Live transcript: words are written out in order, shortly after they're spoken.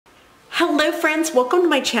Hello friends, welcome to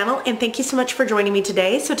my channel and thank you so much for joining me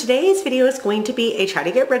today. So today's video is going to be a try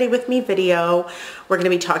to get ready with me video. We're going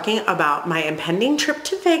to be talking about my impending trip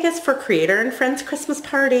to Vegas for Creator and Friends Christmas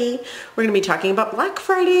party. We're going to be talking about Black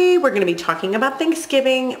Friday. We're going to be talking about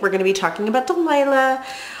Thanksgiving. We're going to be talking about Delilah.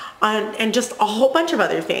 And just a whole bunch of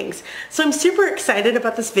other things. So I'm super excited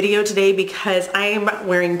about this video today because I am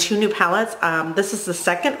wearing two new palettes. This is the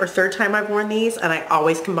second or third time I've worn these and I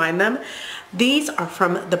always combine them. These are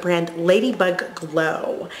from the brand Ladybug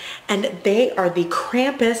Glow and they are the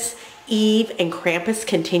Krampus Eve and Krampus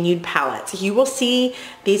Continued palettes. You will see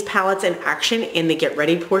these palettes in action in the get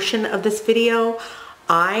ready portion of this video.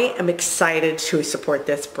 I am excited to support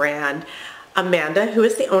this brand. Amanda, who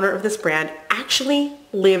is the owner of this brand, actually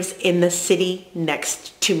lives in the city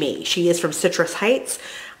next to me. She is from Citrus Heights.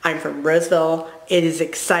 I'm from Roseville. It is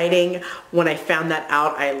exciting. When I found that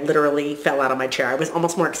out, I literally fell out of my chair. I was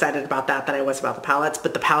almost more excited about that than I was about the palettes,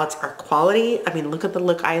 but the palettes are quality. I mean, look at the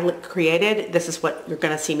look I created. This is what you're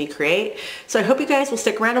gonna see me create. So I hope you guys will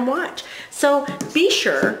stick around and watch. So be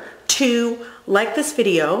sure to like this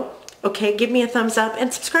video, okay, give me a thumbs up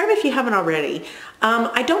and subscribe if you haven't already.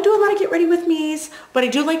 I don't do a lot of get ready with me's, but I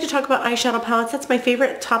do like to talk about eyeshadow palettes. That's my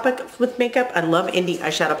favorite topic with makeup. I love indie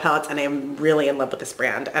eyeshadow palettes and I'm really in love with this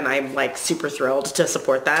brand and I'm like super thrilled to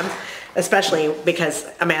support them, especially because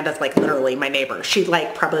Amanda's like literally my neighbor. She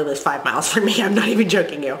like probably lives 5 miles from me. I'm not even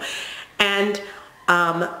joking you. And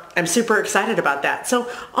I'm super excited about that. So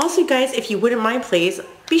also guys, if you wouldn't mind, please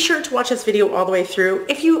be sure to watch this video all the way through.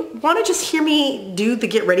 If you want to just hear me do the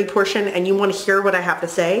get ready portion and you want to hear what I have to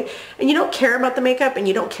say and you don't care about the makeup and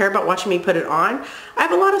you don't care about watching me put it on, I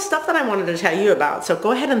have a lot of stuff that I wanted to tell you about. So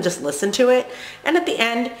go ahead and just listen to it. And at the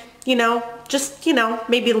end, just,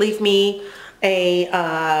 maybe leave me a,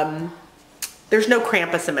 there's no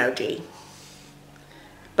Krampus emoji.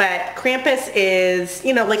 But Krampus is,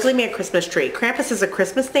 like leave me a Christmas tree. Krampus is a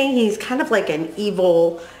Christmas thing. He's kind of like an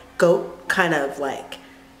evil goat, kind of like,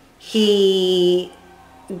 he,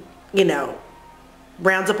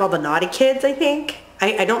 rounds up all the naughty kids, I think.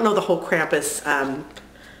 I don't know the whole Krampus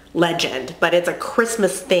legend, but it's a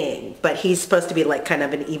Christmas thing. But he's supposed to be like kind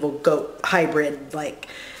of an evil goat hybrid, like,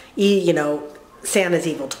 Santa's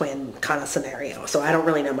evil twin kind of scenario. So I don't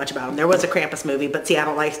really know much about him. There was a Krampus movie, but see, I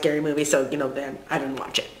don't like scary movies, so then I didn't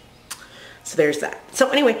watch it. So there's that. So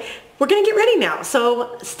anyway, we're gonna get ready now.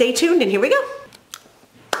 So stay tuned and here we go.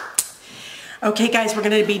 Okay guys, we're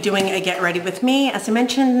gonna be doing a get ready with me, as I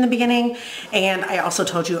mentioned in the beginning, and I also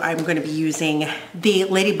told you I'm gonna be using the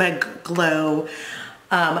Ladybug Glow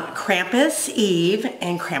Krampus Eve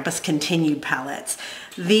and Krampus Continued palettes.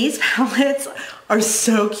 These palettes are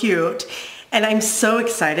so cute. And I'm so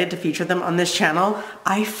excited to feature them on this channel.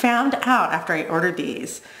 I found out after I ordered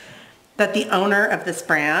these that the owner of this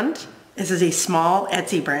brand, this is a small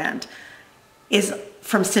Etsy brand, is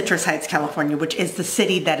from Citrus Heights, California, which is the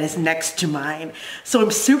city that is next to mine. So I'm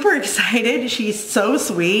super excited. She's so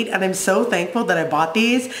sweet and I'm so thankful that I bought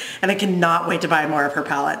these and I cannot wait to buy more of her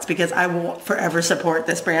palettes because I will forever support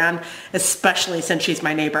this brand, especially since she's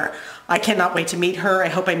my neighbor. I cannot wait to meet her. I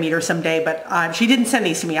hope I meet her someday, but she didn't send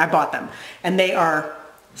these to me. I bought them and they are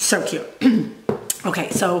so cute. Okay,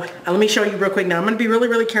 so let me show you real quick now. I'm gonna be really,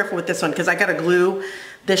 really careful with this one because I gotta glue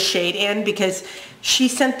this shade in because she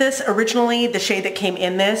sent this originally. The shade that came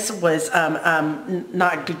in this was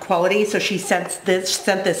not good quality, so she sent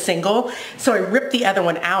this single. So I ripped the other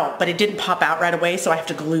one out, but it didn't pop out right away, so I have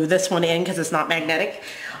to glue this one in because it's not magnetic.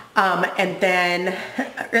 And then,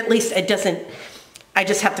 at least it doesn't, I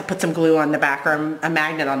just have to put some glue on the back or a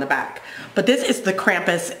magnet on the back. But this is the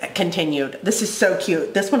Krampus Continued. This is so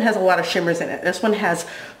cute. This one has a lot of shimmers in it. This one has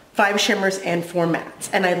 5 shimmers and 4 mattes.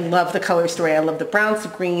 And I love the color story. I love the browns, the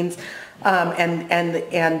greens,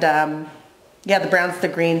 yeah, the browns, the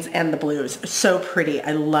greens, and the blues. So pretty.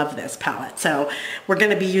 I love this palette. So we're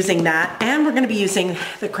going to be using that, and we're going to be using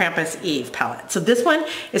the Krampus Eve palette. So this one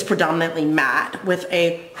is predominantly matte with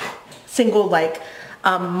a single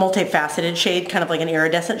multifaceted shade, kind of like an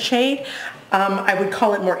iridescent shade. I would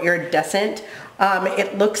call it more iridescent.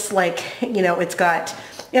 It looks like,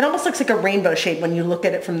 it almost looks like a rainbow shade when you look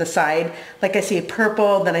at it from the side. Like I see a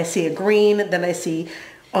purple, then I see a green, then I see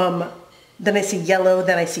yellow,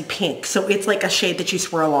 then I see pink. So it's like a shade that you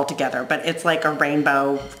swirl all together, but it's like a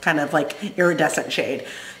rainbow kind of like iridescent shade.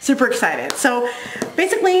 Super excited. So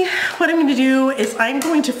basically what I'm going to do is I'm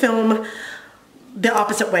going to film the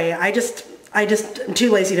opposite way. I just am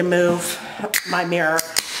too lazy to move my mirror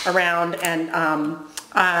around and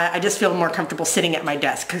I just feel more comfortable sitting at my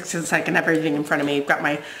desk since I can have everything in front of me. I've got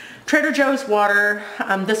my Trader Joe's water.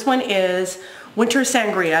 This one is Winter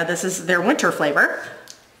Sangria. This is their winter flavor.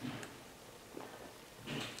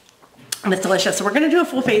 and it's delicious. So we're gonna do a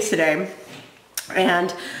full face today.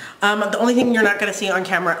 And the only thing you're not gonna see on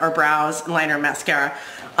camera are brows, liner, mascara,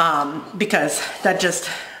 because that just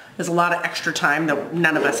is a lot of extra time that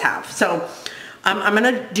none of us have. So I'm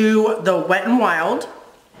gonna do the Wet n Wild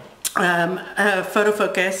Photo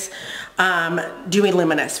Focus Dewy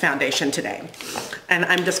Luminous foundation today, and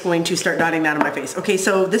I'm just going to start dotting that on my face. Okay,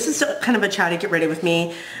 so this is kind of a chatty get ready with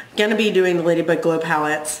me. I'm gonna be doing the Ladybug Glow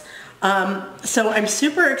palettes. So I'm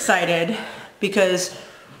super excited because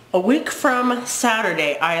a week from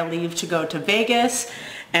Saturday I leave to go to Vegas,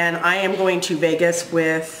 and I am going to Vegas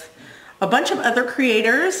with a bunch of other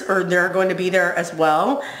creators, or they're going to be there as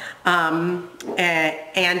well. And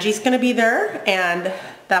Angie's going to be there, and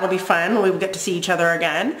that'll be fun. We will get to see each other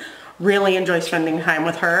again. Really enjoy spending time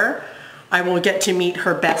with her. I will get to meet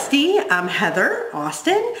her bestie, Heather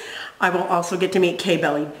Austin. I will also get to meet K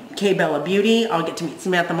Bella Beauty. I'll get to meet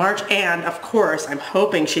Samantha March, and of course, I'm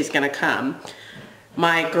hoping she's going to come,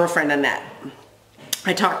 my girlfriend Annette.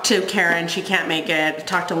 I talked to Karen, she can't make it. I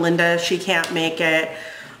talked to Linda, she can't make it.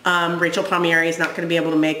 Rachel Palmieri is not going to be able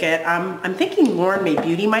to make it. I'm thinking Lauren May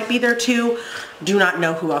Beauty might be there too. Do not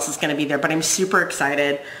know who else is going to be there, but I'm super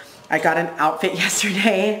excited. I got an outfit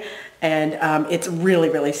yesterday, and it's really,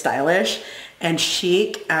 really stylish and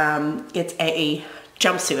chic. It's a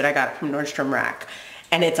jumpsuit. I got it from Nordstrom Rack,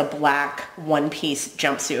 and it's a black one-piece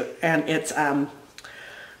jumpsuit, and it's kind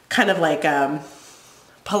of like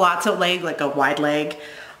palazzo leg, like a wide leg.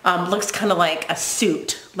 Looks kind of like a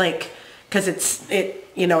suit, like, because it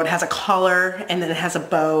has a collar, and then it has a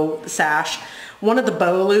bow sash. One of the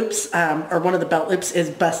bow loops, or one of the belt loops is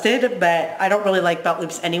busted, but I don't really like belt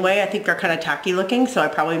loops anyway. I think they're kind of tacky looking, so I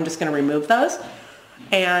probably am just going to remove those.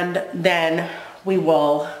 And then we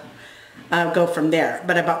will go from there.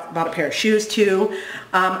 But I bought a pair of shoes too.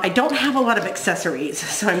 I don't have a lot of accessories,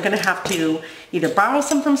 so I'm going to have to either borrow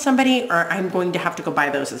some from somebody, or I'm going to have to go buy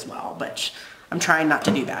those as well, but I'm trying not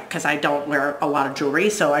to do that because I don't wear a lot of jewelry,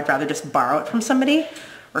 so I'd rather just borrow it from somebody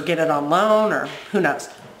or get it on loan, or who knows.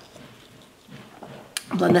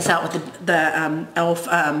 Blend this out with the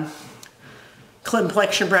e.l.f.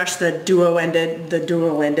 complexion brush, the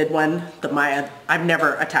dual-ended one. I've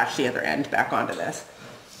never attached the other end back onto this.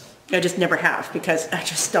 I just never have, because I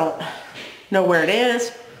just don't know where it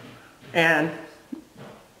is, and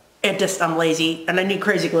I'm lazy, and I need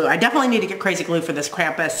crazy glue. I definitely need to get crazy glue for this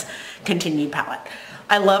Krampus Continued palette.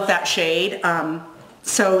 I love that shade.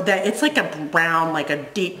 So that it's like a brown, like a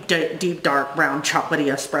deep dark brown chocolatey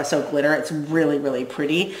espresso glitter. It's really, really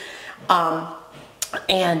pretty. The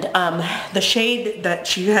shade that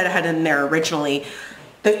she had in there originally,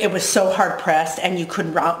 it was so hard pressed, and you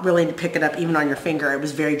couldn't really pick it up even on your finger. It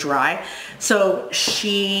was very dry. So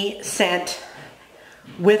she sent,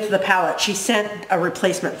 with the palette, she sent a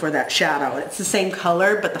replacement for that shadow. It's the same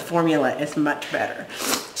color, but the formula is much better.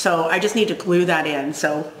 So I just need to glue that in.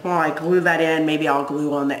 So while I glue that in, maybe I'll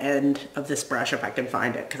glue on the end of this brush if I can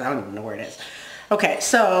find it, because I don't even know where it is. Okay,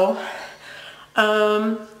 so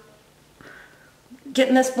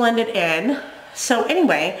getting this blended in. So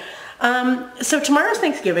anyway, so tomorrow's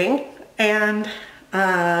Thanksgiving, and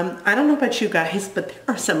I don't know about you guys, but there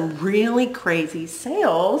are some really crazy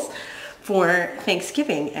sales for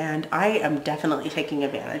Thanksgiving, and I am definitely taking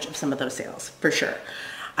advantage of some of those sales for sure.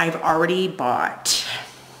 I've already bought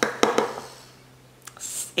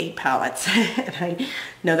 8 palettes, and I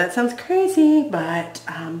know that sounds crazy, but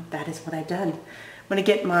that is what I've done. I'm gonna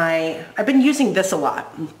get I've been using this a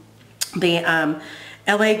lot, the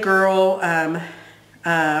LA Girl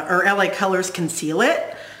or LA Colors Conceal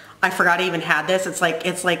It. I forgot I even had this. It's like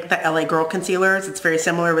the LA Girl concealers. It's very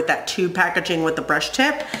similar with that tube packaging with the brush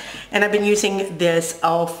tip. And I've been using this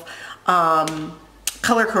e.l.f.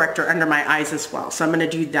 color corrector under my eyes as well. So I'm going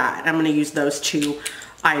to do that. I'm going to use those 2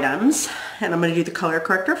 items. And I'm going to do the color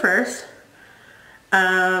corrector first.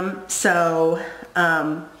 So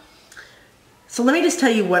let me just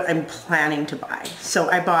tell you what I'm planning to buy.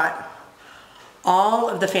 So I bought all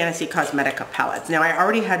of the Fantasy Cosmetica palettes. Now I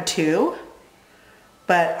already had 2.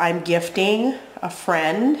 But I'm gifting a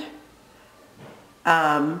friend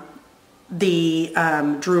the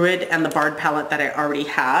Druid and the Bard palette that I already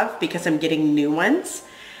have, because I'm getting new ones.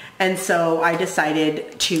 And so I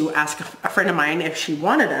decided to ask a friend of mine if she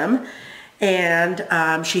wanted them.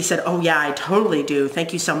 And she said, oh yeah, I totally do.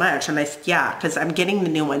 Thank you so much. And I said, yeah, because I'm getting the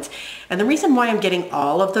new ones. And the reason why I'm getting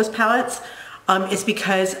all of those palettes is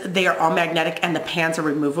because they are all magnetic and the pans are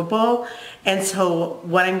removable. And so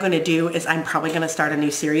what I'm going to do is I'm probably going to start a new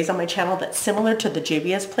series on my channel that's similar to the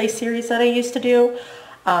Juvia's Place series that I used to do,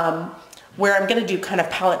 where I'm going to do kind of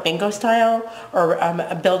palette bingo style, or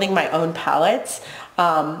building my own palettes.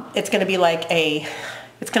 It's going to be like a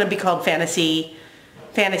It's going to be called Fantasy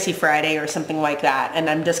Friday or something like that. And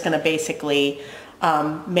I'm just going to basically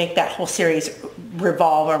make that whole series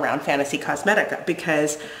revolve around Fantasy Cosmetica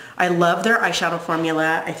because I love their eyeshadow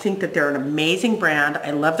formula. I think that they're an amazing brand.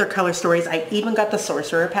 I love their color stories. I even got the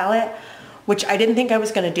Sorcerer palette, which I didn't think I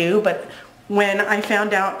was going to do, but when I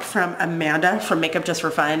found out from Amanda from Makeup Just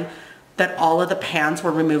for Fun that all of the pans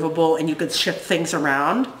were removable and you could shift things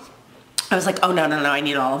around, I was like, oh no, I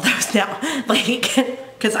need all of those now. Like,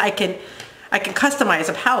 because I can customize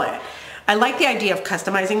a palette. I like the idea of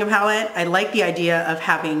customizing a palette. I like the idea of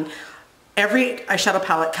having every eyeshadow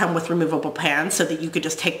palette come with removable pans so that you could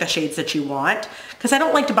just take the shades that you want. Because I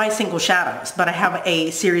don't like to buy single shadows, but I have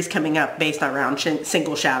a series coming up based around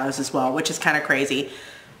single shadows as well, which is kind of crazy.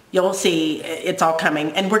 You'll see, it's all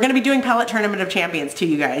coming. And we're going to be doing Palette Tournament of Champions too,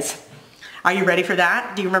 you guys. Are you ready for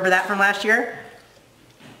that? Do you remember that from last year?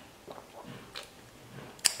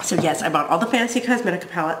 So yes, I bought all the Fantasy Cosmetica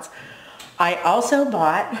palettes. I also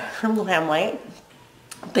bought from Glamlight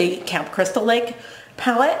the Camp Crystal Lake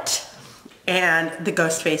palette and the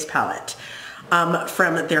Ghostface palette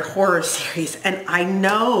from their horror series. And I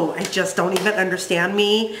know, I just don't even understand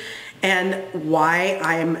me and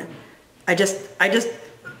why I just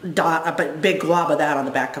dot up a big glob of that on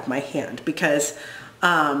the back of my hand because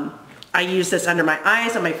I use this under my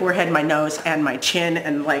eyes, on my forehead, my nose, and my chin,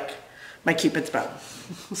 and like my Cupid's bow.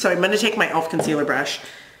 So I'm going to take my e.l.f. concealer brush,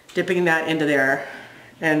 dipping that into there,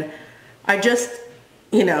 and I just,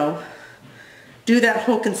 you know, do that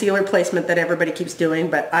whole concealer placement that everybody keeps doing,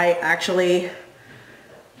 but I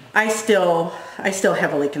still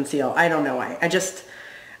heavily conceal. I don't know why. I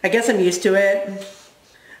guess I'm used to it.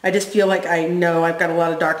 I just feel like I know I've got a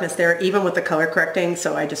lot of darkness there, even with the color correcting,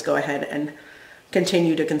 so I just go ahead and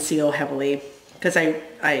continue to conceal heavily because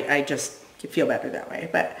I just feel better that way.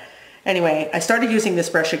 But anyway, I started using this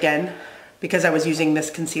brush again because I was using this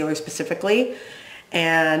concealer specifically.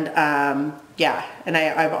 And yeah, and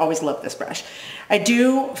I've always loved this brush. I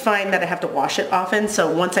do find that I have to wash it often,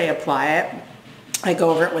 so once I apply it, I go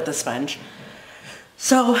over it with a sponge.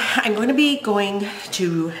 So I'm going to be going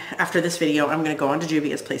to, after this video, I'm going to go onto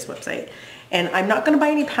Juvia's Place website. And I'm not going to buy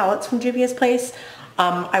any palettes from Juvia's Place.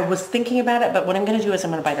 I was thinking about it, but what I'm going to do is I'm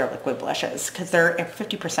going to buy their liquid blushes because they're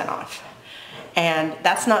 50% off. And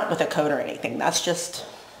that's not with a code or anything. That's just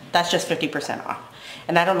 50% off.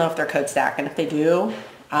 And I don't know if their code stack, and if they do,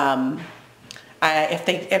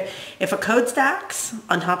 if a code stacks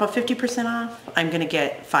on top of 50% off, I'm going to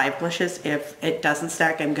get 5 blushes. If it doesn't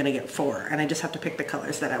stack, I'm going to get 4. And I just have to pick the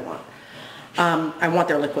colors that I want. I want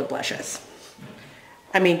their liquid blushes.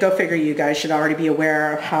 I mean, go figure, you guys should already be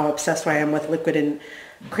aware of how obsessed I am with liquid and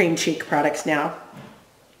cream cheek products now.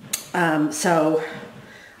 So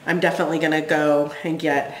I'm definitely going to go and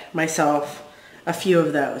get myself a few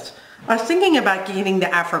of those. I was thinking about getting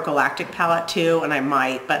the Afro Galactic palette too, and I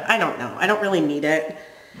might, but I don't know. I don't really need it.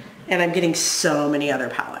 And I'm getting so many other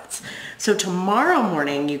palettes. So tomorrow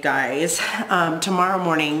morning, you guys, at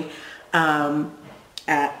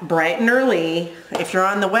bright and early, if you're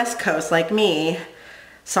on the West Coast like me,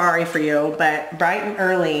 sorry for you, but bright and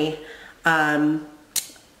early,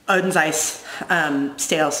 Odin's Eyes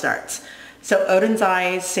sale starts. So Odin's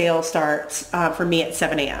Eyes sale starts for me at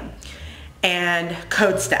 7 a.m. And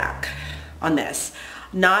code stack on this,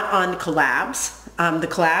 not on collabs. The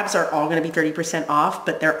collabs are all going to be 30% off,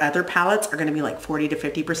 but their other palettes are going to be like 40 to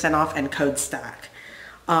 50% off and code stack.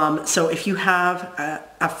 So if you have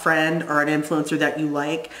a friend or an influencer that you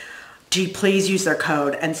like, please use their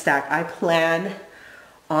code and stack. I plan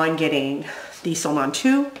on getting the Solon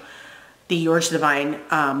 2, the Yours Divine,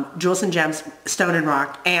 Jewels and Gems, Stone and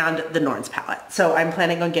Rock, and the Norns palette. So I'm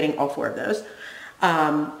planning on getting all 4 of those.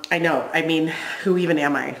 I know, I mean, who even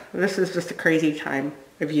am I? This is just a crazy time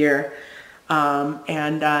of year. My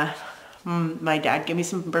dad gave me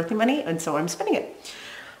some birthday money, and so I'm spending it.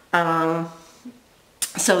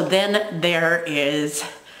 So then there is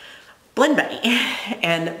Blend Bunny,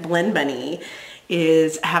 and Blend Bunny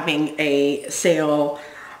is having a sale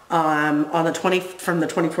on the from the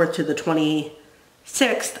 24th to the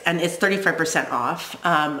 26th, and it's 35% off.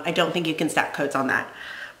 I don't think you can stack codes on that.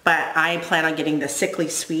 But I plan on getting the Sickly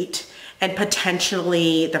Sweet and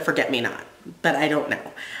potentially the Forget Me Not, but I don't know.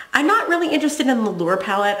 I'm not really interested in the Lure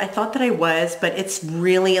palette. I thought that I was, but it's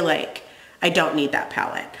really like, I don't need that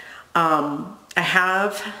palette. I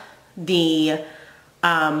have the,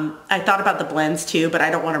 I thought about the blends too, but I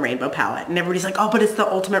don't want a rainbow palette. And everybody's like, oh, but it's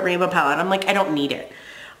the ultimate rainbow palette. I'm like, I don't need it.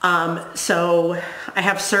 So I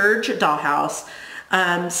have Surge Dollhouse,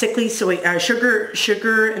 Sickly Sweet,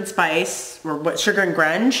 Sugar and Spice, or what, Sugar and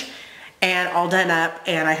Grunge, and all done up,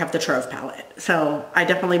 and I have the Trove palette. So I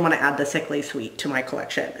definitely want to add the Sickly Sweet to my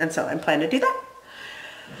collection, and so I'm planning to do that.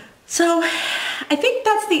 So I think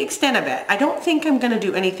that's the extent of it. I don't think I'm going to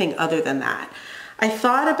do anything other than that. I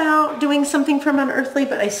thought about doing something from Unearthly,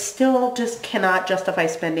 but I still just cannot justify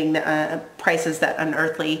spending the prices that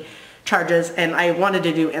Unearthly charges, and I wanted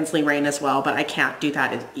to do Inslee Rain as well, but I can't do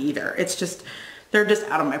that either. It's just, they're just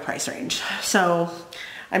out of my price range. So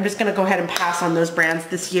I'm just gonna go ahead and pass on those brands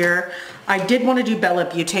this year. I did want to do Bella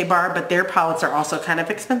Beauté Bar, but their palettes are also kind of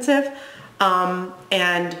expensive.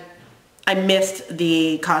 And I missed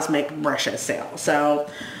the Cosmic Brushes sale. So,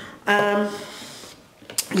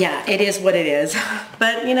 yeah, it is what it is.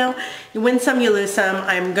 But you know, you win some, you lose some.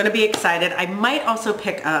 I'm gonna be excited. I might also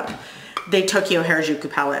pick up the Tokyo Harajuku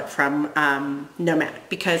palette from Nomad,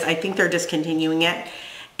 because I think they're discontinuing it.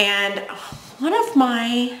 And one of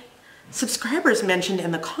my subscribers mentioned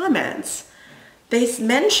in the comments, they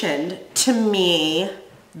mentioned to me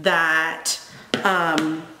that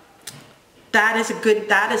that is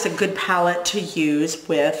a good palette to use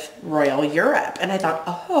with Royal Europe. And I thought,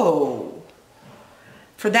 oh,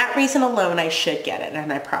 for that reason alone, I should get it.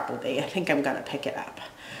 And I think I'm gonna pick it up.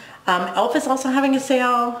 e.l.f. is also having a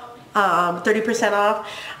sale, 30% off.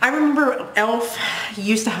 I remember e.l.f.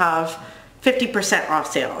 used to have 50%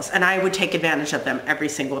 off sales, and I would take advantage of them every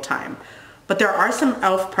single time. But there are some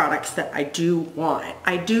e.l.f. products that I do want.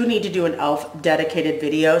 I do need to do an e.l.f. dedicated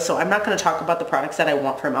video, so I'm not going to talk about the products that I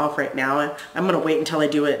want from e.l.f. right now. I'm going to wait until I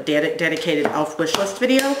do a dedicated e.l.f. wish list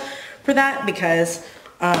video for that, because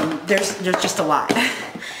there's just a lot.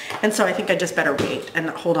 And so I think I just better wait and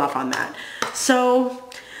hold off on that. So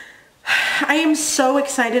I am so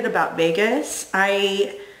excited about Vegas.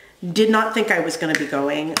 I did not think I was going to be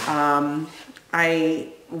going. I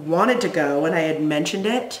wanted to go, and I had mentioned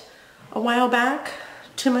it a while back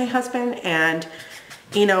to my husband, and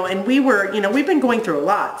you know, and we were, you know, we've been going through a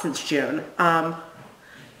lot since June,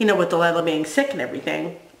 you know, with Delilah being sick and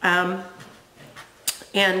everything. And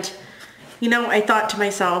you know, I thought to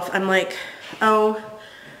myself, I'm like, oh,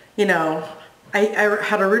 you know, I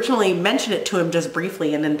had originally mentioned it to him just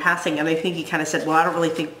briefly and in passing, and I think he kind of said, well, I don't really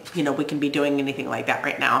think, you know, we can be doing anything like that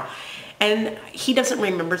right now. And he doesn't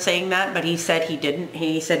remember saying that, but he said he didn't.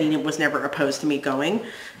 He said he was never opposed to me going.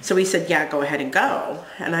 So he said, yeah, go ahead and go.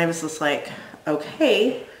 And I was just like,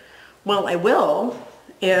 okay, well, I will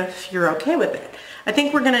if you're okay with it. I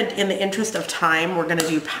think we're gonna, in the interest of time, we're gonna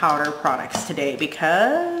do powder products today,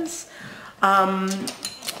 because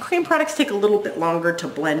cream products take a little bit longer to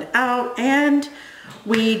blend out, and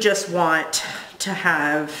we just want to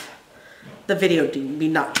have the video be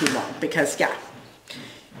not too long, because yeah,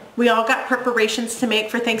 we all got preparations to make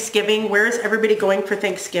for Thanksgiving. Where is everybody going for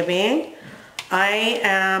Thanksgiving? I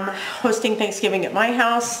am hosting Thanksgiving at my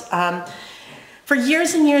house. For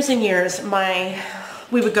years and years and years,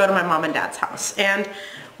 we would go to my mom and dad's house, and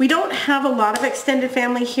we don't have a lot of extended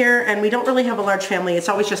family here, and we don't really have a large family. It's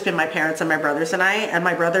always just been my parents and my brothers and I, and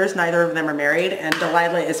my brothers, neither of them are married, and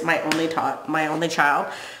Delilah is my only child.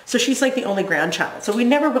 So she's like the only grandchild. So we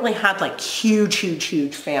never really had like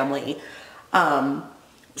huge family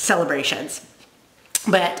celebrations.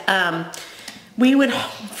 But we would,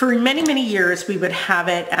 for many years, we would have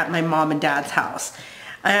it at my mom and dad's house.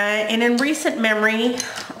 And in recent memory,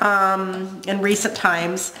 in recent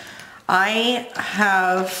times, I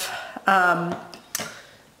have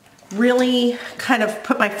really kind of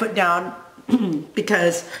put my foot down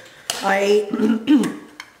because my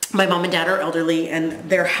mom and dad are elderly, and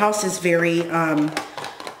their house is very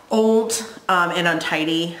old and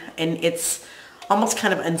untidy, and it's almost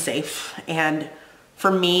kind of unsafe. And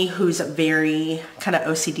for me, who's very kind of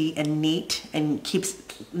OCD and neat and keeps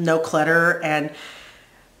no clutter and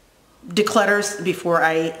declutters before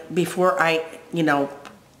I you know,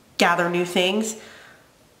 gather new things,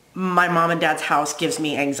 my mom and dad's house gives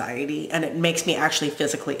me anxiety, and it makes me actually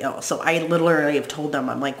physically ill. So I literally have told them,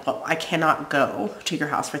 I'm like, well, I cannot go to your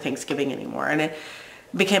house for Thanksgiving anymore. And it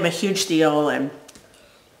became a huge deal, and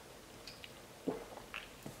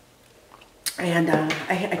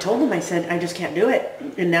I told them, I said, I just can't do it.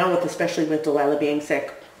 And now especially with Delilah being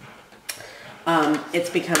sick,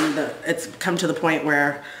 it's come to the point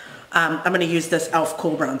where I'm going to use this e.l.f.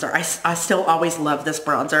 Cool Bronzer. I still always love this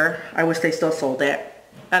bronzer. I wish they still sold it.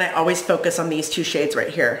 And I always focus on these two shades right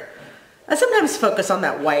here. I sometimes focus on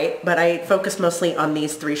that white, but I focus mostly on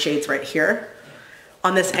these three shades right here.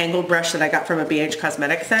 On this angled brush that I got from a BH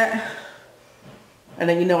Cosmetics set. And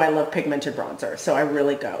then you know I love pigmented bronzer, so I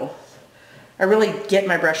really get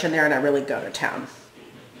my brush in there and I really go to town.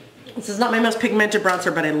 This is not my most pigmented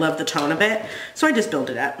bronzer, but I love the tone of it, so I just build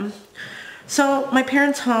it up. So my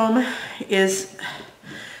parents' home is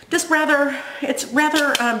just it's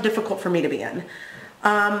rather difficult for me to be in.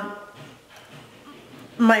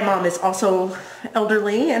 My mom is also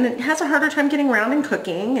elderly and has a harder time getting around and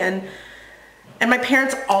cooking, and my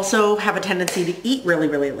parents also have a tendency to eat really,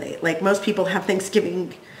 really late. Like most people have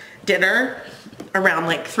Thanksgiving dinner around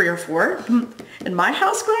like 3 or 4. In my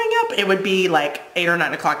house growing up, it would be like 8 or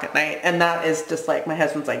 9 o'clock at night, and that is just like, my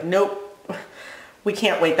husband's like, nope, we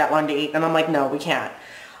can't wait that long to eat, and I'm like, no, we can't.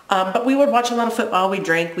 But we would watch a lot of football, we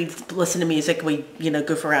drank, we'd listen to music, we, you know,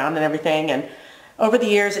 goof around and everything, and over the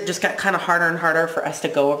years, it just got kind of harder and harder for us to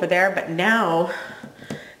go over there. But now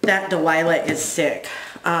that Delilah is sick,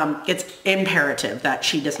 it's imperative that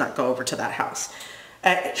she does not go over to that house.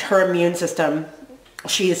 Her immune system,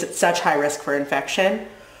 she is at such high risk for infection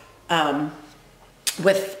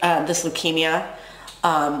with this leukemia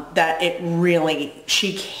that it really,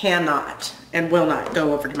 she cannot and will not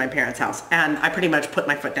go over to my parents' house. And I pretty much put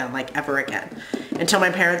my foot down like ever again. Until my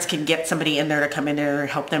parents can get somebody in there to come in there and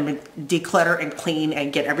help them declutter and clean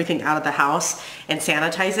and get everything out of the house and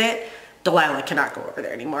sanitize it, Delilah cannot go over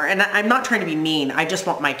there anymore. And I'm not trying to be mean. I just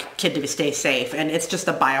want my kid to stay safe. And it's just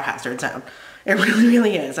a biohazard zone. It really,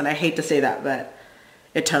 really is. And I hate to say that, but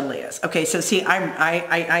it totally is. Okay, so see,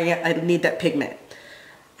 I need that pigment.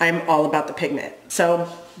 I'm all about the pigment. So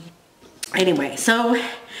anyway, so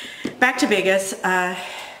back to Vegas.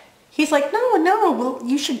 He's like, no, well,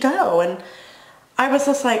 you should go. And I was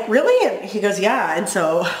just like, really? And he goes, yeah. And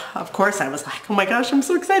so, of course, I was like, oh my gosh, I'm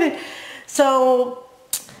so excited. So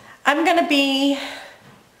I'm gonna be,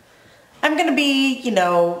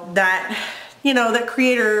 that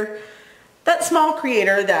creator, that small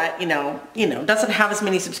creator that, doesn't have as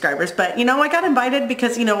many subscribers. But, I got invited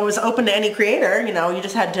because, it was open to any creator. You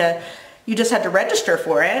just had to register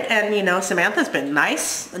for it. And, Samantha's been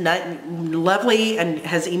nice, lovely, and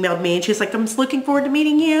has emailed me, and she's like, I'm just looking forward to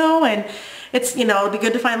meeting you, and it's, it'll be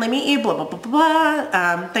good to finally meet you, blah, blah, blah,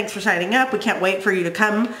 blah. Thanks for signing up. We can't wait for you to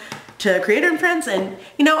come to Creator and Friends. And,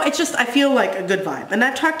 it's just, I feel like a good vibe. And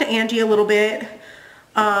I've talked to Angie a little bit,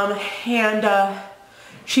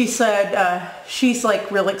 she said she's like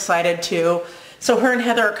real excited too. So her and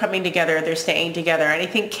Heather are coming together. They're staying together. And I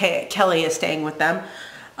think Kelly is staying with them.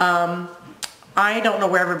 I don't know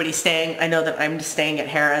where everybody's staying. I know that I'm just staying at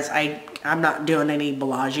Harrah's. I'm not doing any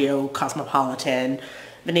Bellagio, Cosmopolitan,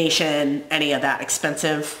 Venetian, any of that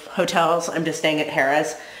expensive hotels. I'm just staying at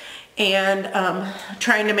Harrah's. And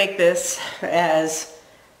trying to make this as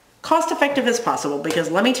cost-effective as possible, because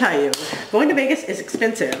let me tell you, going to Vegas is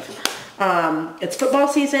expensive. It's football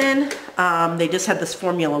season. They just had this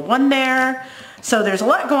Formula One there. So there's a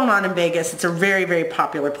lot going on in Vegas. It's a very, very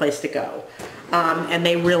popular place to go. And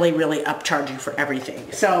they really, really upcharge you for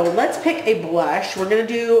everything. So let's pick a blush. We're gonna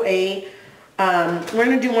do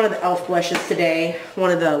one of the e.l.f. blushes today.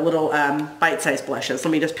 One of the little bite-sized blushes.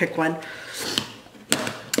 Let me just pick one.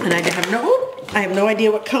 And I have no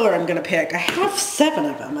idea what color I'm gonna pick. I have 7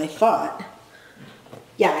 of them, I thought.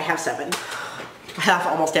 Yeah, I have 7. I have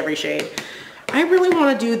almost every shade. I really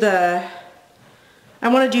want to do the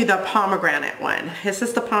pomegranate one. Is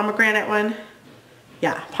this the pomegranate one?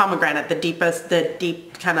 Yeah, pomegranate, the deep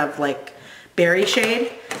kind of like berry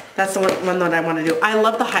shade. That's the one that I want to do. I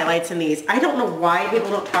love the highlights in these. I don't know why people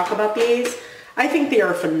don't talk about these. I think they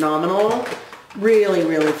are phenomenal. Really,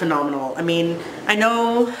 really phenomenal. I mean, I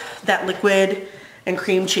know that liquid and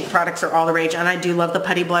cream cheek products are all the rage, and I do love the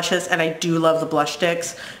putty blushes, and I do love the blush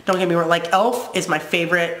sticks. Don't get me wrong, like e.l.f. is my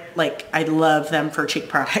favorite. Like, I love them for cheek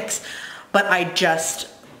products, but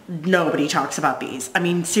nobody talks about these. I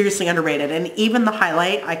mean, seriously underrated. And even the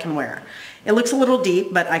highlight I can wear. It looks a little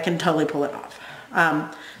deep, but I can totally pull it off.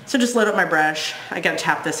 So just load up my brush. I gotta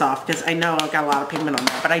tap this off because I know I've got a lot of pigment on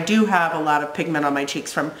there, but I do have a lot of pigment on my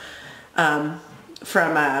cheeks from my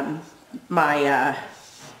my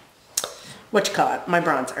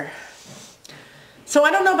bronzer. So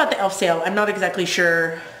I don't know about the e.l.f. sale. I'm not exactly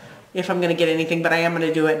sure if I'm gonna get anything, but I am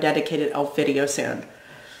gonna do a dedicated e.l.f. video soon.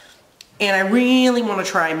 And I really want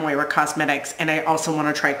to try Moira Cosmetics, and I also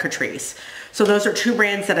want to try Catrice. So those are 2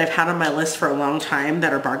 brands that I've had on my list for a long time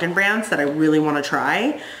that are bargain brands that I really want to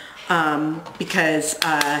try because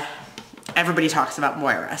everybody talks about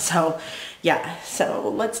Moira. So yeah,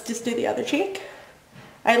 so let's just do the other cheek.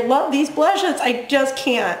 I love these blushes. I just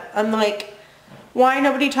can't. I'm like, why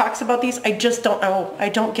nobody talks about these? I just don't know. I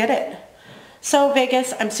don't get it. So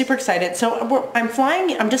Vegas, I'm super excited. So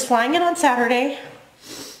I'm just flying in on Saturday.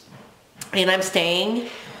 And I'm staying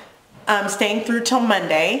through till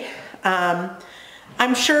Monday.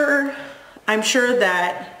 I'm sure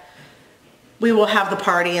that we will have the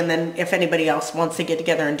party, and then if anybody else wants to get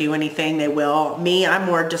together and do anything, they will. Me, I'm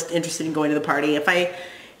more just interested in going to the party. If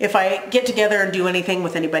if I get together and do anything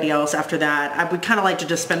with anybody else after that, I would kind of like to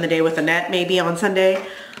just spend the day with Annette maybe on Sunday,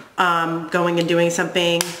 going and doing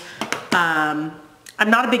something. I'm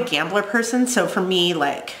not a big gambler person, so for me,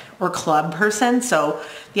 like, or club person, so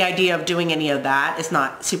the idea of doing any of that is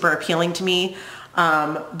not super appealing to me.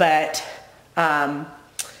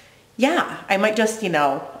 Yeah, I might just, you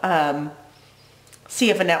know, see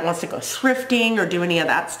if Annette wants to go thrifting or do any of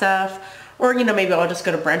that stuff. Or, you know, maybe I'll just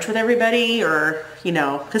go to brunch with everybody, or, you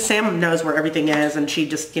know, because Sam knows where everything is, and she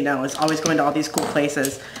just, you know, is always going to all these cool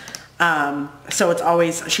places. So it's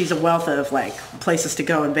always, she's a wealth of like places to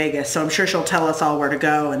go in Vegas. So I'm sure she'll tell us all where to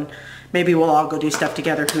go, and maybe we'll all go do stuff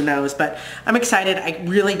together, who knows. But I'm excited. I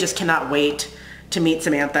really just cannot wait to meet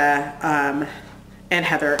Samantha, and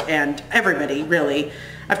Heather and everybody, really.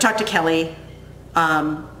 I've talked to Kelly,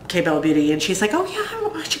 K-Bella Beauty, and she's like, oh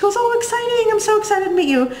yeah, she goes, oh, exciting. I'm so excited to meet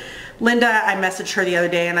you. Linda, I messaged her the other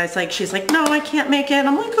day, and I was like, she's like, no, I can't make it.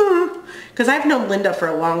 I'm like, because I've known Linda for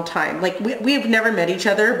a long time. Like, we've never met each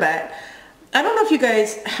other, but I don't know if you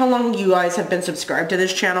guys, how long you guys have been subscribed to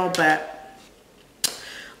this channel, but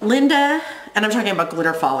Linda, and I'm talking about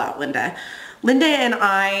Glitter Fallout Linda and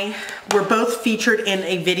I were both featured in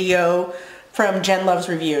a video from Jen Loves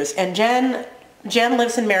Reviews, and Jen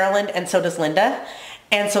lives in Maryland, and so does Linda,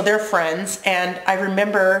 and so they're friends. And I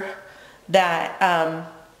remember that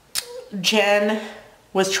Jen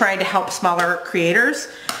was trying to help smaller creators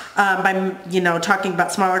by, you know, talking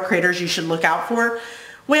about smaller creators you should look out for.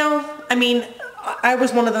 Well, I mean, I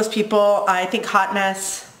was one of those people. I think Hot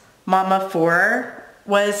Mess Mama 4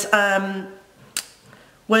 was part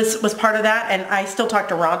of that, and I still talk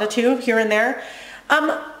to Rhonda too, here and there.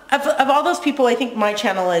 Of all those people, I think my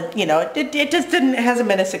channel, you know, it just hasn't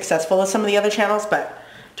been as successful as some of the other channels, but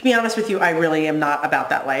to be honest with you, I really am not about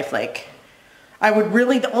that life. Like, I would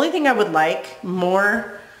really, the only thing I would like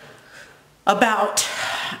more about,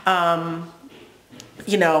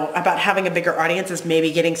 you know, about having a bigger audience is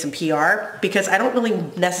maybe getting some PR, because I don't really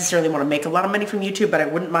necessarily want to make a lot of money from YouTube, but I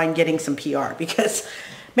wouldn't mind getting some PR, because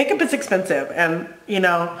makeup is expensive, and, you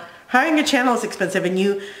know, having a channel is expensive,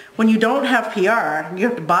 and when you don't have PR, you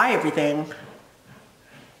have to buy everything.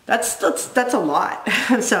 That's a lot.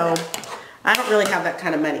 So I don't really have that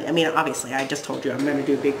kind of money. I mean, obviously, I just told you I'm going to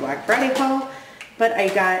do a big Black Friday haul, but I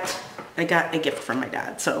got a gift from my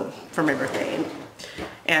dad, so for my birthday,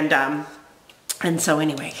 and so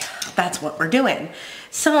anyway, that's what we're doing.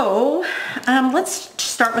 So let's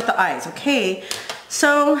start with the eyes, okay?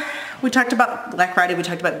 So we talked about Black Friday, we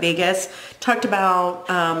talked about Vegas, talked about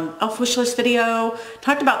Elf wish list video,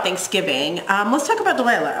 talked about Thanksgiving. Let's talk about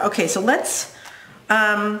Delilah. Okay, so let's,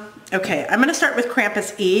 okay, I'm gonna start with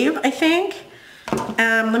Krampus Eve, I think.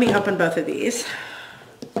 Let me open both of these.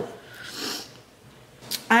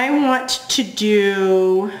 I want to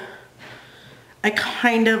do a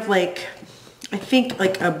kind of like, I think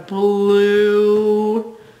like a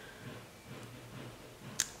blue,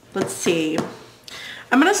 let's see.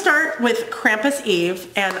 I'm going to start with Krampus Eve,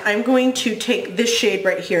 and I'm going to take this shade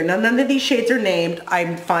right here. Now, none of these shades are named.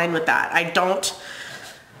 I'm fine with that. I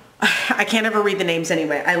can't ever read the names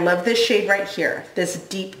anyway. I love this shade right here. This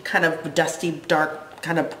deep kind of dusty, dark,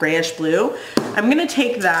 kind of grayish blue. I'm going to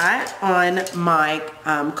take that on my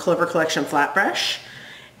Clover Collection flat brush,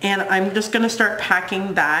 and I'm just going to start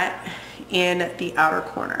packing that in the outer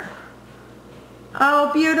corner.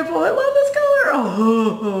 Oh, beautiful. I love this color.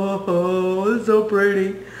 Oh, it's so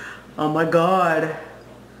pretty. Oh my God.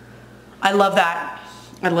 I love that.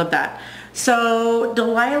 I love that. So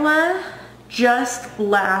Delilah just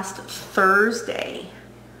last Thursday,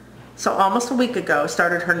 so almost a week ago,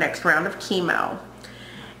 started her next round of chemo.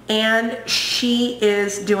 And she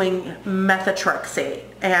is doing methotrexate.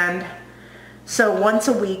 And so once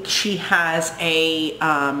a week she has a,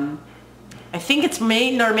 I think it's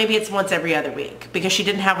maybe it's once every other week, because she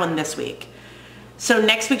didn't have one this week. So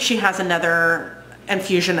next week she has another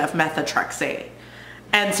infusion of methotrexate.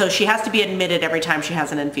 And so she has to be admitted every time she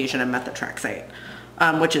has an infusion of methotrexate,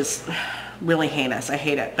 which is really heinous. I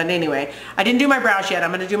hate it. But anyway, I didn't do my brows yet. I'm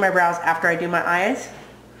going to do my brows after I do my eyes.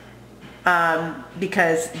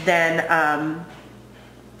 Because then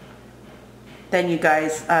you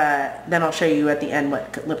guys, then I'll show you at the end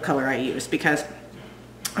what lip color I use, because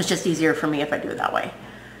it's just easier for me if I do it that way.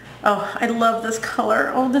 Oh, I love this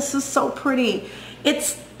color. Oh, this is so pretty.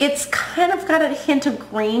 It's kind of got a hint of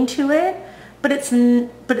green to it, but it's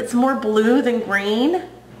more blue than green.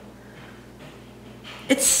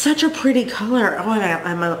 It's such a pretty color. Oh,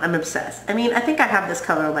 I'm obsessed. I mean, I think I have this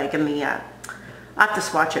color like in the, I'll have to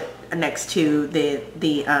swatch it next to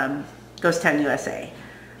the Ghost Town USA.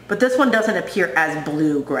 But this one doesn't appear as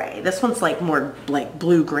blue-gray. This one's like more like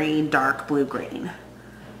blue-green, dark blue-green.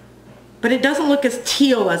 but it doesn't look as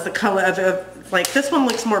teal as the color of, like this one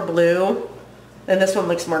looks more blue and this one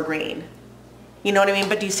looks more green. You know what I mean?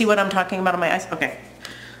 But do you see what I'm talking about on my eyes? Okay,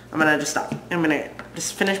 I'm gonna just stop. I'm gonna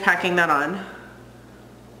just finish packing that on.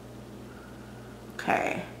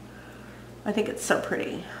 Okay, I think it's so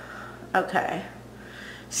pretty. Okay,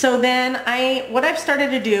 so then what I've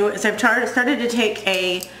started to do is I've started to take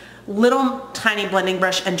a little tiny blending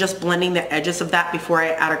brush and just blending the edges of that before I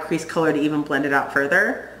add a crease color to even blend it out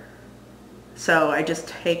further. So I just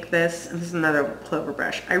take this, and this is another clover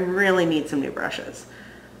brush. I really need some new brushes.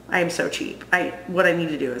 I am so cheap. What I need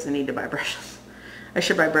to do is I need to buy brushes. I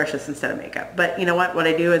should buy brushes instead of makeup. But you know what? What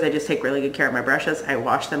I do is I just take really good care of my brushes. I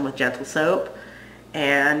wash them with gentle soap,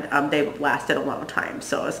 and they've lasted a long time.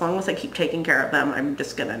 So as long as I keep taking care of them, I'm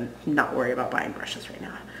just gonna not worry about buying brushes right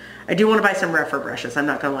now. I do want to buy some rougher brushes. I'm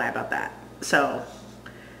not gonna lie about that. So,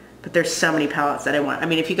 but there's so many palettes that I want. I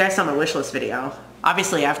mean, if you guys saw my wish list video,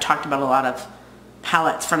 obviously I've talked about a lot of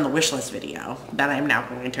palettes from the wish list video that I'm now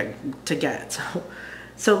going to get.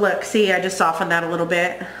 So look, see, I just softened that a little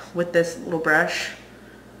bit with this little brush.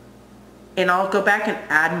 And I'll go back and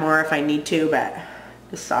add more if I need to, but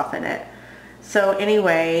just soften it. So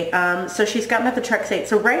anyway, so she's got methotrexate.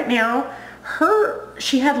 So right now,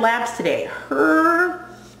 she had labs today. Her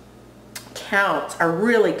counts are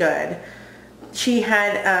really good. She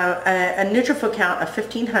had a neutrophil count of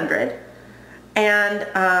 1,500,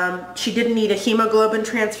 and she didn't need a hemoglobin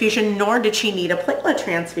transfusion, nor did she need a platelet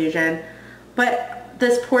transfusion. But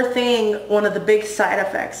this poor thing, one of the big side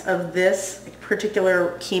effects of this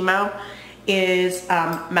particular chemo is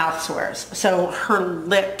mouth sores. So her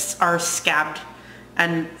lips are scabbed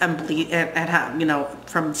and bleed and have, you know,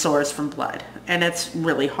 from sores from blood, and it's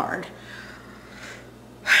really hard.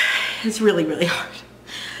 It's really, really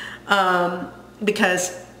hard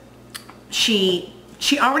because she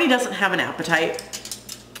already doesn't have an appetite,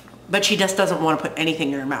 but she just doesn't want to put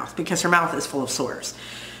anything in her mouth because her mouth is full of sores.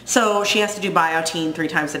 So she has to do biotin 3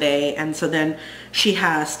 times a day, and so then she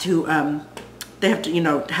has to they have to, you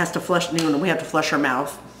know, has to flush. You know, we have to flush her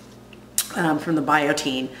mouth from the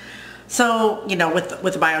biotin. So, you know, with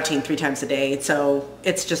the biotin 3 times a day, so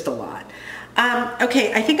it's just a lot.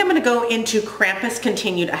 Okay, I think I'm going to go into Krampus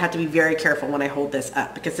Continued. I have to be very careful when I hold this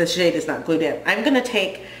up because this shade is not glued in. I'm going to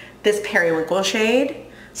take this Periwinkle shade.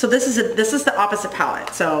 So this is the opposite palette.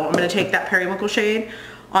 So I'm going to take that Periwinkle shade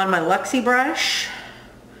on my Luxie brush.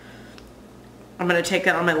 I'm going to take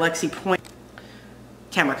that on my Luxie Point.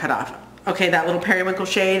 Camera cut off. Okay, that little Periwinkle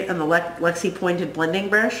shade and the Luxie Pointed blending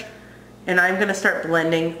brush. And I'm going to start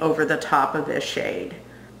blending over the top of this shade.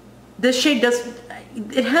 This shade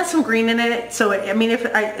it has some green in it, so I mean,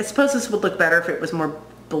 I suppose this would look better if it was more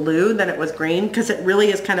blue than it was green, because it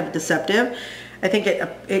really is kind of deceptive. I think it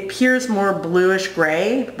appears more bluish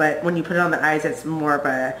gray, but when you put it on the eyes, it's more of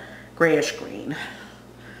a grayish green.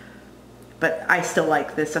 But I still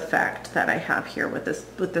like this effect that I have here with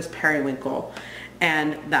this Periwinkle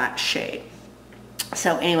and that shade.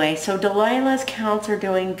 So anyway, so Delilah's counts are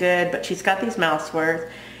doing good, but she's got these mouth sores,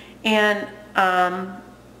 and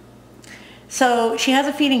so she has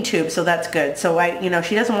a feeding tube, so that's good. So you know,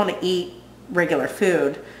 she doesn't want to eat regular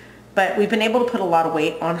food, but we've been able to put a lot of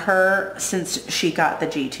weight on her since she got the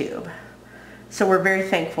G tube. So we're very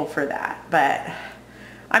thankful for that. But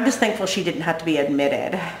I'm just thankful she didn't have to be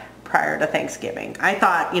admitted prior to Thanksgiving. I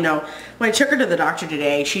thought, you know, when I took her to the doctor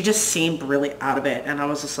today, she just seemed really out of it, and I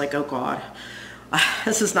was just like, oh God,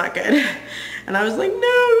 this is not good. And I was like,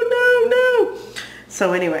 no.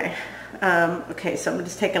 So anyway. Okay, so I'm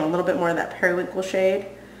just taking a little bit more of that Periwinkle shade.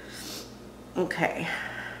 Okay.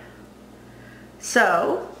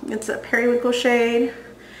 So, it's a Periwinkle shade.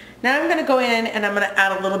 Now I'm going to go in and I'm going to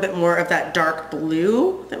add a little bit more of that dark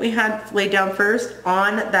blue that we had laid down first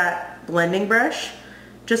on that blending brush,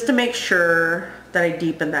 just to make sure that I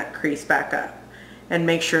deepen that crease back up and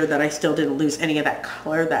make sure that I still didn't lose any of that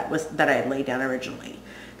color that I had laid down originally.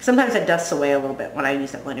 Sometimes it dusts away a little bit when I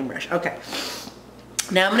use that blending brush. Okay.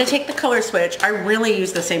 Now I'm going to take the color switch. I really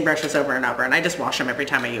use the same brushes over and over, and I just wash them every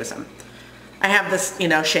time I use them. I have this, you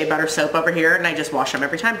know, shea butter soap over here, and I just wash them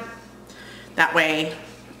every time. That way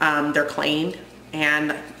they're clean,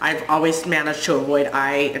 and I've always managed to avoid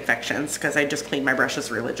eye infections because I just clean my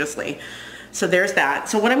brushes religiously. So there's that.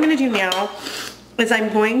 So what I'm going to do now is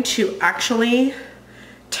I'm going to actually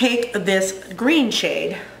take this green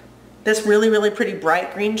shade, this really, really pretty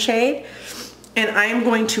bright green shade, and I'm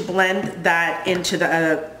going to blend that into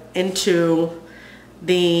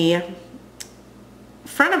the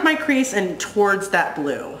front of my crease and towards that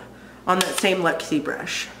blue on that same Luxie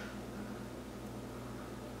brush.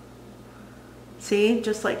 See,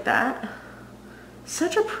 just like that.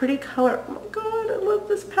 Such a pretty color. Oh my god, I love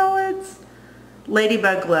this palette.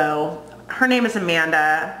 Ladybug Glow. Her name is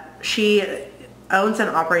Amanda. She owns and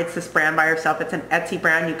operates this brand by herself. It's an Etsy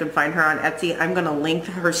brand. You can find her on Etsy. I'm going to link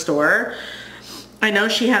her store. I know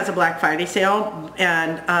she has a Black Friday sale,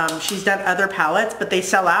 and she's done other palettes, but they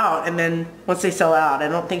sell out, and then once they sell out, I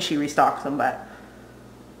don't think she restocks them, but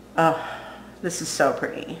oh, this is so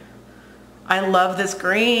pretty. I love this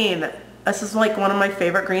green. This is like one of my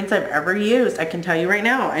favorite greens I've ever used. I can tell you right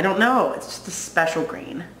now. I don't know. It's just a special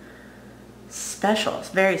green. Special. It's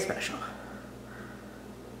very special.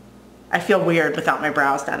 I feel weird without my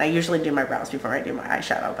brows done. I usually do my brows before I do my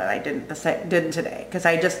eyeshadow, but I didn't today because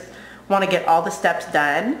I just want to get all the steps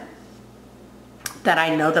done that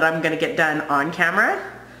I know that I'm going to get done on camera,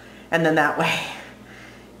 and then that way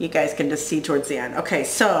you guys can just see towards the end. Okay,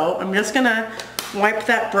 so I'm just going to wipe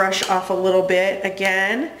that brush off a little bit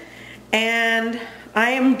again, and I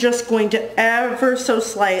am just going to ever so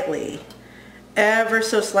slightly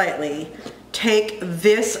take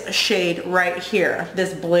this shade right here,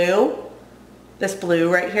 this blue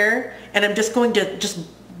right here, and I'm just going to just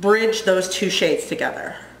bridge those two shades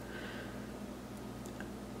together.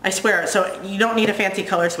 I swear, so you don't need a fancy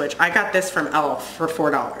color switch. I got this from Elf for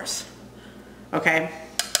 $4. Okay?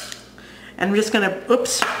 And I'm just gonna,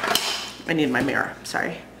 oops, I need my mirror,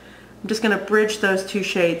 sorry. I'm just gonna bridge those two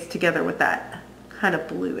shades together with that kind of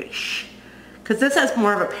bluish. Because this has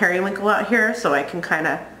more of a periwinkle out here, so I can kind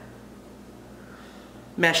of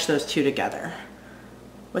mesh those two together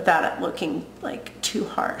without it looking like too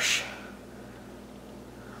harsh.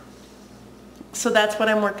 So that's what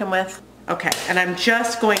I'm working with. Okay, and I'm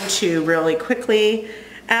just going to really quickly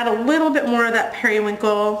add a little bit more of that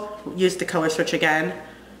periwinkle, use the color switch again,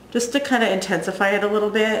 just to kind of intensify it a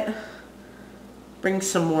little bit, bring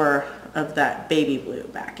some more of that baby blue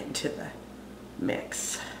back into the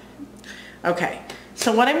mix. Okay,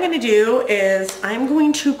 so what I'm going to do is I'm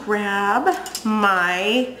going to grab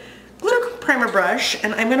my glitter primer brush,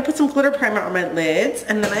 and I'm going to put some glitter primer on my lids,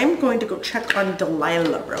 and then I'm going to go check on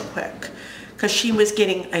Delilah real quick, because she was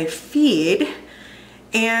getting a feed,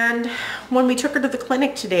 and when we took her to the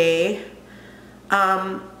clinic today,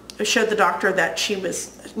 it showed the doctor that she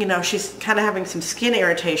was, you know, she's kind of having some skin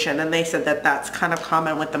irritation, and they said that that's kind of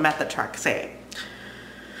common with the methotrexate.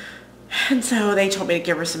 And so they told me to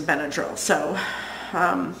give her some Benadryl, so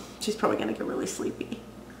she's probably going to get really sleepy.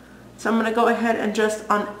 So I'm going to go ahead and just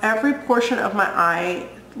on every portion of my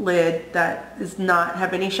eyelid that does not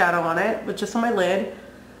have any shadow on it, but just on my lid,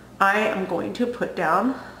 I am going to put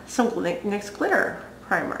down some NYX glitter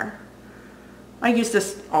primer. I use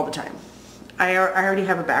this all the time. I already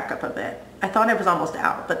have a backup of it. I thought I was almost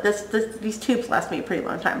out, but these tubes last me a pretty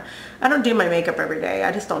long time. I don't do my makeup every day.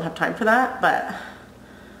 I just don't have time for that, but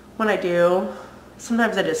when I do,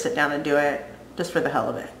 sometimes I just sit down and do it just for the hell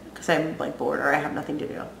of it because I'm like bored or I have nothing to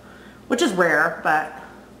do, which is rare, but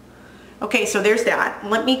okay, so there's that.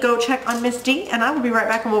 Let me go check on Miss D, and I will be right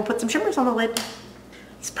back, and we'll put some shimmers on the lid.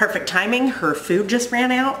 It's perfect timing. Her food just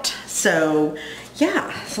ran out. So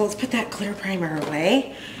yeah, so let's put that glitter primer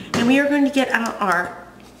away. And we are going to get out our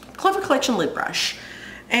Clever Collection lid brush.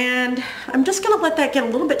 And I'm just going to let that get a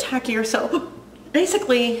little bit tackier. So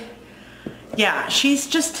basically, yeah, she's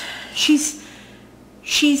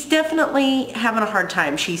definitely having a hard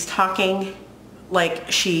time. She's talking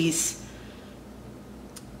like she's,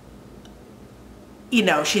 you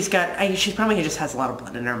know, she probably just has a lot of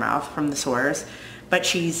blood in her mouth from the sores. But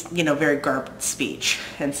she's, you know, very garbled speech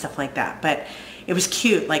and stuff like that. But it was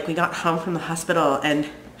cute. Like, we got home from the hospital, and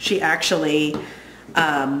she actually is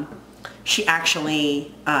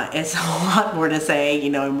a lot more to say, you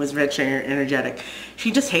know, and was rich and energetic.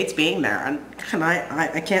 She just hates being there, and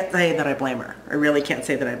I can't say that I blame her. I really can't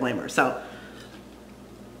say that I blame her. So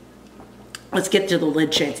let's get to the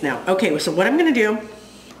lid shades now. Okay, so what I'm going to do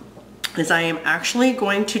is I am actually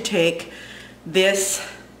going to take this.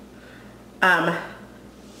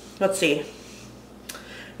 Let's see. I'm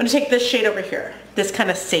going to take this shade over here, this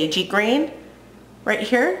kind of sagey green right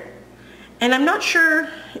here. And I'm not sure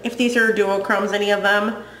if these are duochromes, any of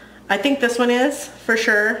them. I think this one is, for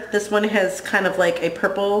sure. This one has kind of like a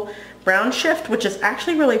purple brown shift, which is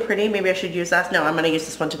actually really pretty. Maybe I should use that. No, I'm going to use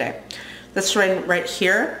this one today. This one right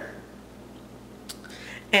here.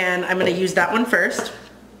 And I'm going to use that one first.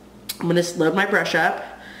 I'm going to load my brush up.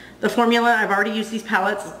 The formula, I've already used these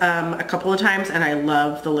palettes a couple of times, and I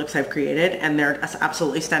love the looks I've created, and they're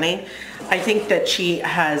absolutely stunning. I think that she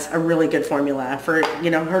has a really good formula for,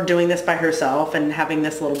 you know, her doing this by herself and having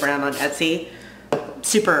this little brand on Etsy.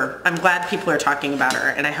 Super. I'm glad people are talking about her,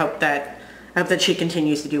 and I hope that she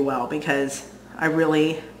continues to do well, because I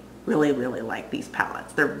really really, really like these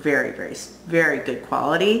palettes. They're very, very, very good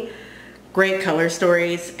quality, great color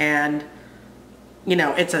stories, and you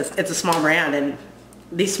know, it's a small brand, and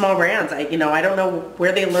these small brands, I don't know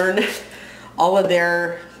where they learn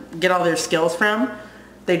get all their skills from.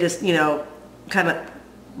 They just, you know, kind of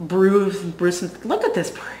brew some. Look at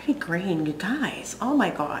this pretty green, you guys. Oh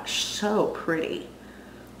my gosh, so pretty.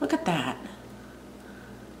 Look at that.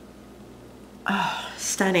 Oh,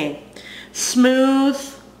 stunning. Smooth,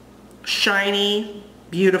 shiny,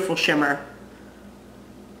 beautiful shimmer.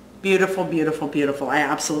 Beautiful, beautiful, beautiful. I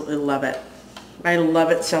absolutely love it. I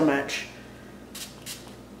love it so much.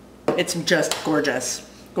 It's just gorgeous.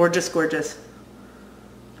 Gorgeous, gorgeous.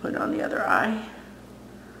 Put it on the other eye.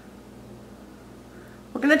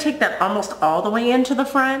 We're going to take that almost all the way into the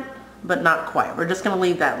front, but not quite. We're just going to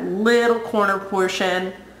leave that little corner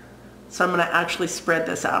portion. So I'm going to actually spread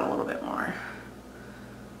this out a little bit more.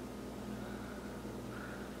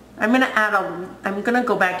 I'm going to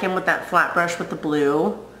go back in with that flat brush with the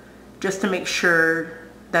blue just to make sure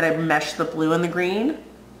that I mesh the blue and the green.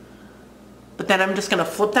 But then I'm just going to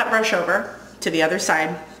flip that brush over to the other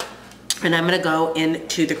side, and I'm going to go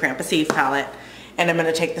into the Krampus Eve palette, and I'm going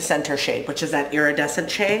to take the center shade, which is that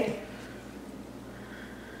iridescent shade.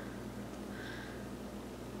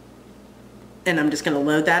 And I'm just going to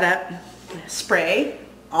load that up. Spray.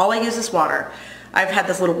 All I use is water. I've had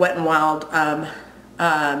this little Wet n Wild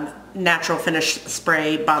natural finish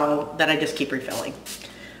spray bottle that I just keep refilling.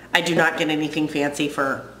 I do not get anything fancy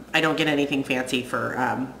for,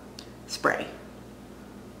 spray.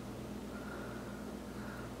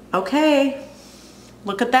 Okay,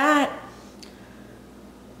 look at that.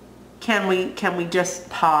 Can we just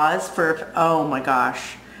pause for, oh my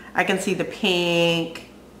gosh. I can see the pink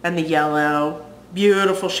and the yellow.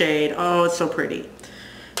 Beautiful shade. Oh, it's so pretty.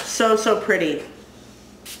 So, so pretty.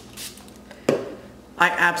 I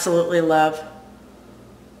absolutely love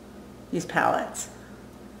these palettes.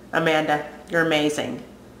 Amanda, you're amazing.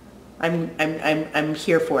 I'm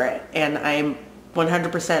here for it, and I'm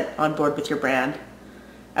 100% on board with your brand.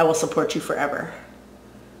 I will support you forever.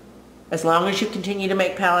 As long as you continue to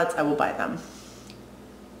make palettes, I will buy them.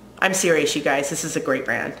 I'm serious, you guys. This is a great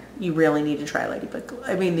brand. You really need to try Ladybug.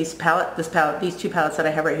 I mean, these two palettes that I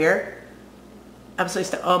have right here,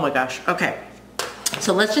 absolutely oh my gosh. Okay,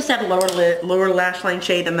 so let's just add a lower lash line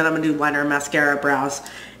shade, and then I'm gonna do liner, mascara, brows,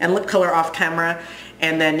 and lip color off camera,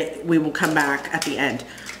 and then we will come back at the end.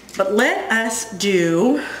 But let us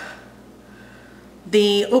do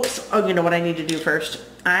the, oops, oh, you know what I need to do first?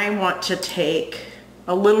 I want to take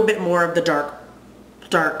a little bit more of the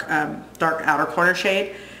dark outer corner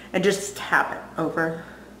shade and just tap it over.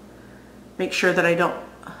 Make sure that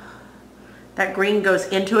that green goes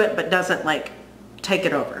into it but doesn't like take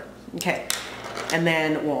it over. Okay, and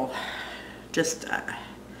then we'll just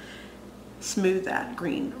smooth that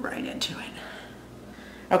green right into it.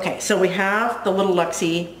 Okay, so we have the little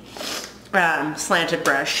Luxie slanted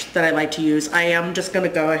brush that I like to use. I am just going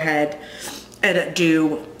to go ahead and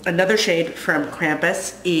do another shade from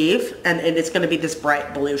Krampus Eve, and it's going to be this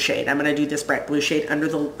bright blue shade. I'm going to do this bright blue shade under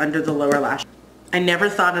the lower lash. I never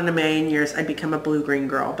thought in a million years I'd become a blue-green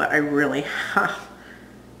girl, but I really have.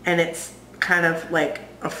 And it's kind of like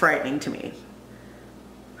frightening to me.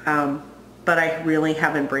 But I really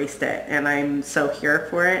have embraced it, and I'm so here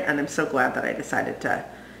for it, and I'm so glad that I decided to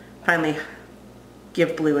finally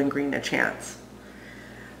give blue and green a chance.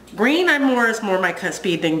 Green is more my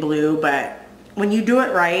speed than blue, but when you do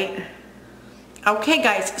it right. Okay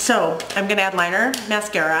guys, so I'm gonna add liner,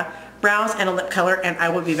 mascara, brows, and a lip color, and I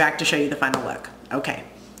will be back to show you the final look. Okay,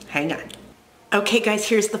 hang on. Okay guys,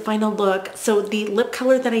 here's the final look. So the lip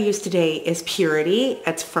color that I used today is Purity.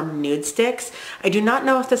 It's from Nude Sticks. I do not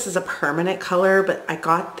know if this is a permanent color, but I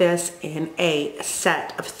got this in a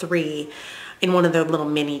set of 3 in one of their little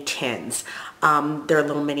mini tins. They're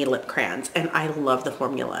little mini lip crayons, and I love the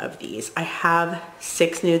formula of these. I have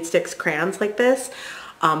 6 Nude Sticks crayons like this.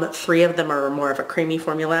 3 of them are more of a creamy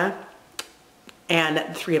formula,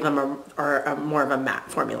 and 3 of them are more of a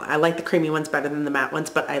matte formula. I like the creamy ones better than the matte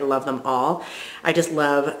ones, but I love them all. I just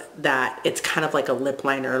love that it's kind of like a lip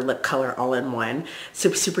liner, lip color all in one.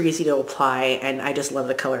 So super easy to apply, and I just love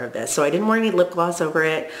the color of this. So I didn't wear any lip gloss over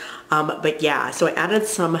it, but yeah, so I added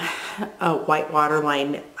some white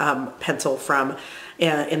waterline pencil from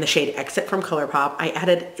in the shade Exit from ColourPop. I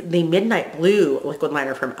added the Midnight Blue liquid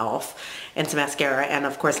liner from e.l.f. and some mascara, and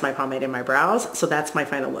of course my pomade and my brows. So that's my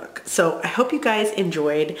final look. So I hope you guys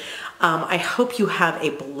enjoyed. I hope you have a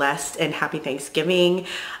blessed and happy Thanksgiving.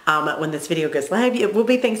 When this video goes live, it will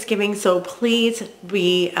be Thanksgiving, so please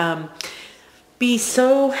be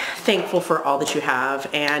so thankful for all that you have,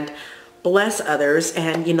 and bless others.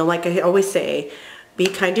 And, you know, like I always say, be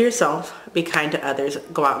kind to yourself, be kind to others,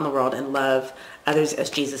 go out in the world and love others as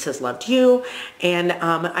Jesus has loved you. And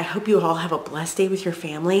I hope you all have a blessed day with your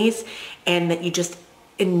families and that you just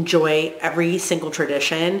enjoy every single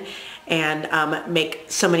tradition and make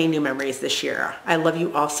so many new memories this year. I love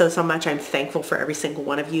you all so, so much. I'm thankful for every single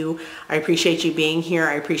one of you. I appreciate you being here.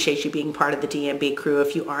 I appreciate you being part of the DMB crew.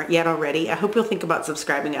 If you aren't yet already, I hope you'll think about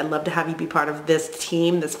subscribing. I'd love to have you be part of this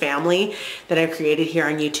team, this family that I've created here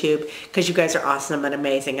on YouTube, because you guys are awesome and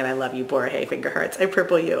amazing, and I love you. Borahey, finger hearts. I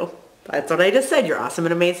purple you. That's what I just said. You're awesome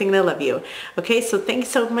and amazing, and I love you. Okay, so thanks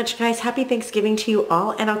so much, guys. Happy Thanksgiving to you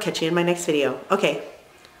all, and I'll catch you in my next video. Okay,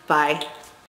 bye.